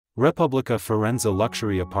Repubblica Firenze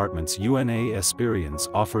Luxury Apartments UNA Esperienze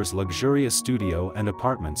offers luxurious studio and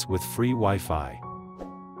apartments with free Wi-Fi.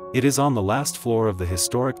 It is on the last floor of the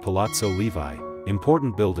historic Palazzo Levi,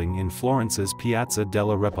 important building in Florence's Piazza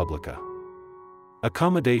della Repubblica.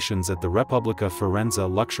 Accommodations at the Repubblica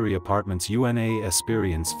Firenze Luxury Apartments UNA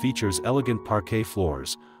Esperienze features elegant parquet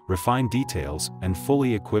floors, refined details, and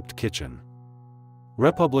fully equipped kitchen.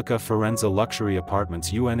 Repubblica Firenze Luxury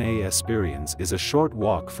Apartments UNA Esperienze is a short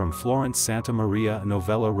walk from Florence Santa Maria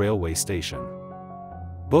Novella railway station.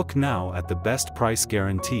 Book now at the best price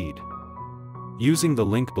guaranteed. Using the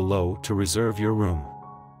link below to reserve your room.